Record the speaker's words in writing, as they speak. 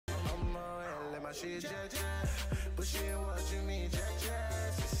Hey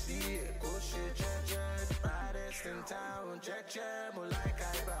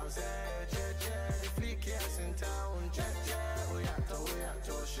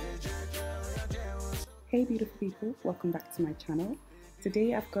beautiful people, welcome back to my channel.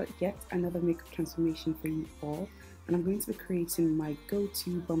 Today I've got yet another makeup transformation for you all, and I'm going to be creating my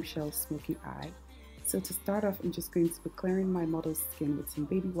go-to Bombshell smoky eye. So to start off, I'm just going to be clearing my model's skin with some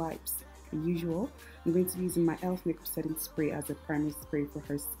baby wipes. As usual, I'm going to be using my E.L.F Makeup setting spray as a primer spray for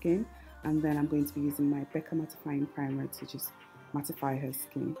her skin, and then I'm going to be using my Becca mattifying primer to just mattify her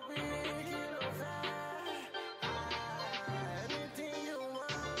skin.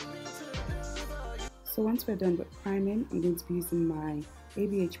 So once we're done with priming, I'm going to be using my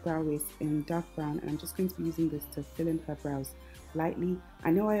ABH Brow Base in dark brown, and I'm just going to be using this to fill in her brows lightly.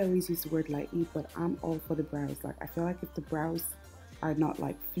 I know I always use the word lightly, but I'm all for the brows. Like, I feel like if the brows are not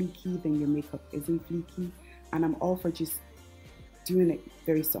like fleeky, then your makeup isn't fleeky, and I'm all for just doing it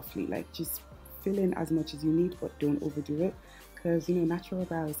very softly. Like, just fill in as much as you need, but don't overdo it, because you know, natural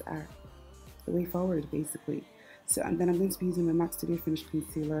brows are the way forward basically. So, and then I'm going to be using my MAC Studio Finish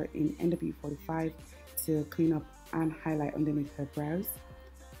Concealer in NW45 to clean up and highlight underneath her brows.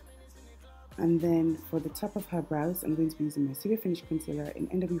 And then for the top of her brows, I'm going to be using my Studio Finish Concealer in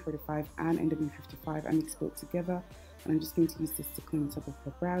NW45 and NW55. I mix both together, and I'm just going to use this to clean the top of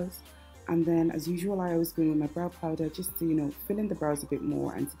her brows. And then, as usual, I always go in with my brow powder just to, you know, fill in the brows a bit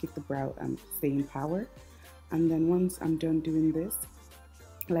more and to give the brow staying power. And then once I'm done doing this,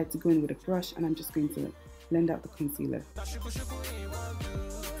 I like to go in with a brush, and I'm just going to blend out the concealer.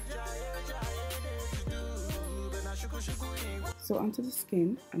 So onto the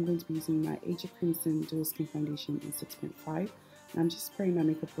skin, I'm going to be using my ABH Crimson Dual Skin Foundation in 6.5, and I'm just spraying my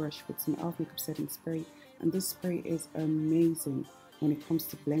makeup brush with some E.L.F Makeup setting spray, and this spray is amazing when it comes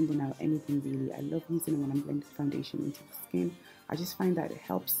to blending out anything really. I love using it when I'm blending foundation into the skin. I just find that it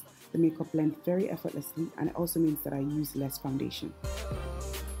helps the makeup blend very effortlessly, and it also means that I use less foundation.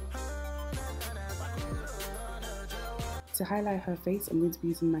 To highlight her face, I'm going to be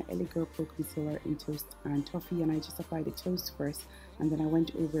using my LA Girl Pro Concealer in Toast and Toffee, and I just applied the toast first, and then I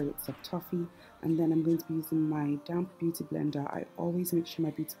went over with some Toffee, and then I'm going to be using my damp beauty blender. I always make sure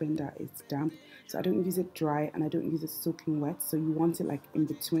my beauty blender is damp, so I don't use it dry and I don't use it soaking wet, so you want it like in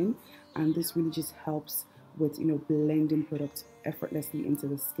between, and this really just helps with, you know, blending products effortlessly into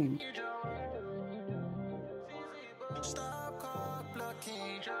the skin.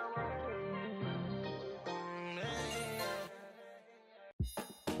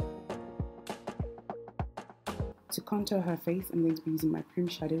 To contour her face, I'm going to be using my Prim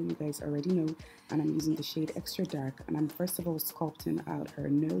Shadow, you guys already know, and I'm using the shade Extra Dark, and I'm first of all sculpting out her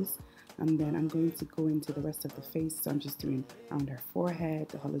nose, and then I'm going to go into the rest of the face. So I'm just doing around her forehead,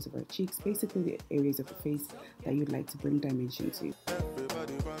 the hollows of her cheeks, basically the areas of the face that you'd like to bring dimension to.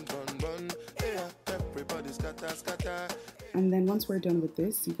 And then once we're done with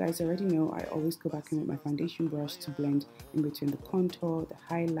this, you guys already know I always go back in with my foundation brush to blend in between the contour, the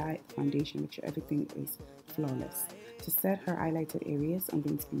highlight, the foundation, make sure everything is flawless. To set her highlighted areas, I'm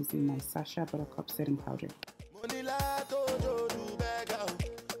going to be using my Sacha Buttercup setting powder.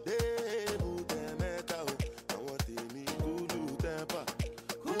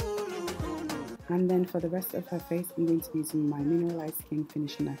 And then for the rest of her face, I'm going to be using my Miniralise Skin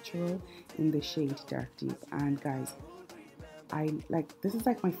Finish Natural in the shade Dark Deep. And guys, this is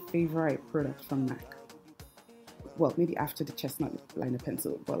like my favorite product from MAC. Well, maybe after the chestnut liner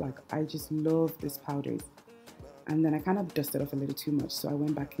pencil, but like I just love this powder. And then I kind of dusted off a little too much, so I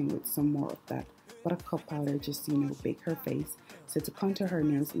went back in with some more of that buttercup powder just to, you know, bake her face. So to contour her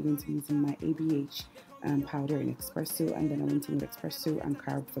nose, I'm going to be using my ABH powder in Espresso, and then I went in with Espresso and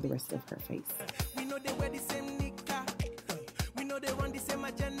Carob for the rest of her face.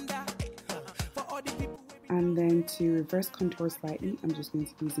 And then to reverse contour slightly, I'm just going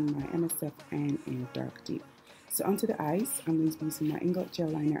to be using my MSFN in Dark Deep. So onto the eyes, I'm going to be using my Ingot Gel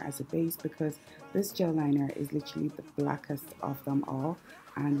Liner as a base, because this gel liner is literally the blackest of them all.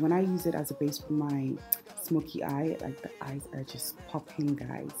 And when I use it as a base for my smoky eye, like the eyes are just popping,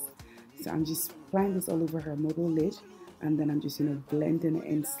 guys. So I'm just applying this all over her mobile lid, and then I'm just, you know, blending it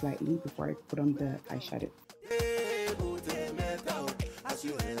in slightly before I put on the eyeshadow.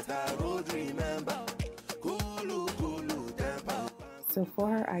 So for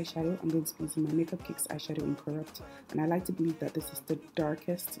her eyeshadow, I'm going to be using my Makeup Kicks eyeshadow in Corrupt, and I like to believe that this is the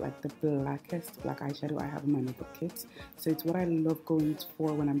darkest, like the blackest black eyeshadow I have in my makeup kit. So it's what I love going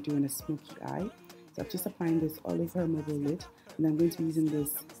for when I'm doing a smoky eye. So I'm just applying this all over her mobile lid, and I'm going to be using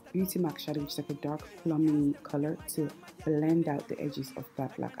this Beauty MAC shadow, which is like a dark plummy color to blend out the edges of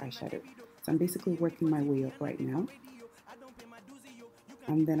that black eyeshadow. So I'm basically working my way up right now.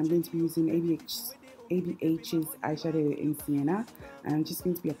 And then I'm going to be using ABH's eyeshadow in Sienna, and I'm just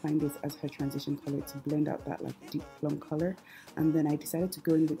going to be applying this as her transition color to blend out that like deep plum color. And then I decided to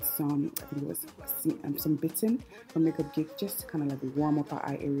go in with some, I think it was some Bitten from Makeup Geek, just to kind of like warm up our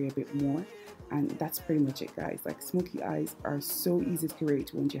eye area a bit more. And that's pretty much it, guys. Like, smoky eyes are so easy to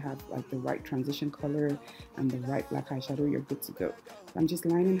create once you have like the right transition color and the right black eyeshadow. You're good to go. So I'm just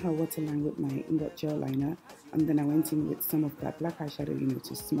lining her waterline with my Ingot Gel Liner, and then I went in with some of that black eyeshadow, you know,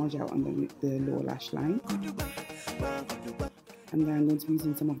 to smudge out on the lower lash line. And then I'm going to be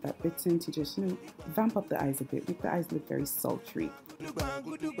using some of that Bitten to just, you know, vamp up the eyes a bit, make the eyes look very sultry.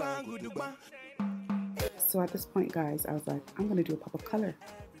 So at this point, guys, I was like, I'm going to do a pop of color.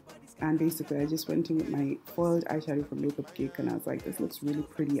 And basically, I just went in with my foiled eyeshadow from Makeup Geek, and I was like, this looks really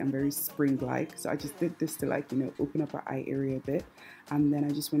pretty and very spring-like. So I just did this to, like, you know, open up her eye area a bit. And then I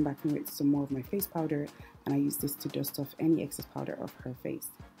just went back in with some more of my face powder, and I used this to dust off any excess powder off her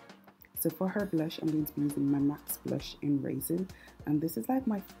face. So for her blush, I'm going to be using my MAC's blush in Raizin. And this is like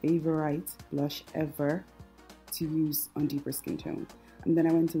my favorite blush ever to use on deeper skin tone. And then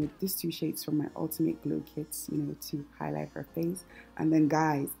I went in with these two shades from my Ultimate Glow kits, you know, to highlight her face. And then,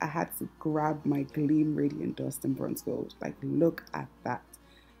 guys, I had to grab my Gleam Radiant Dust in Bronze Gold. Like, look at that.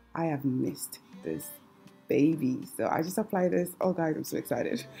 I have missed this baby. So I just apply this. Oh, guys, I'm so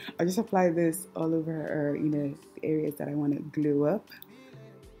excited. I just apply this all over her, you know, the areas that I want to glow up.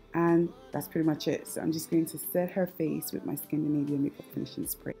 And that's pretty much it. So I'm just going to set her face with my Skindinavia makeup finishing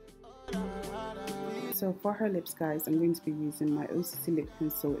spray. So for her lips, guys, I'm going to be using my OCC lip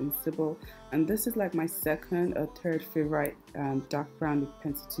pencil in Zizibo, and this is like my second or third favorite dark brown lip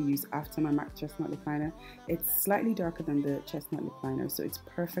pencil to use after my MAC Chestnut lip liner. It's slightly darker than the Chestnut lip liner, so it's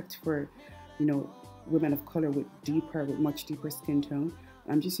perfect for, you know, women of color with much deeper skin tone.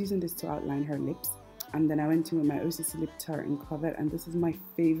 I'm just using this to outline her lips. And then I went in with my OCC lip tart in Covet, and this is my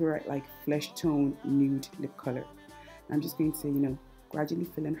favorite like flesh tone nude lip color. I'm just going to, you know, gradually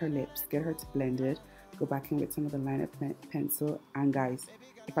fill in her lips, get her to blend it, go back in with some of the liner pencil. And guys,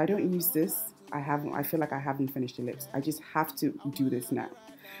 if I don't use this, I feel like I haven't finished the lips. I just have to do this now.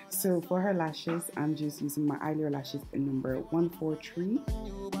 So for her lashes, I'm just using my eyeliner lashes in number 143.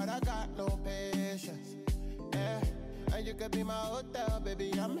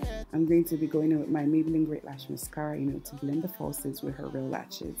 I'm going to be going in with my Maybelline Great Lash Mascara, you know, to blend the falsies with her real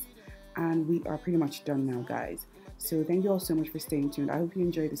lashes. And we are pretty much done now, guys. So thank you all so much for staying tuned. I hope you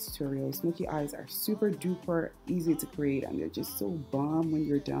enjoyed this tutorial. Smoky eyes are super duper easy to create, and they're just so bomb when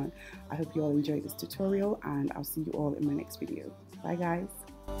you're done. I hope you all enjoyed this tutorial, and I'll see you all in my next video. Bye, guys.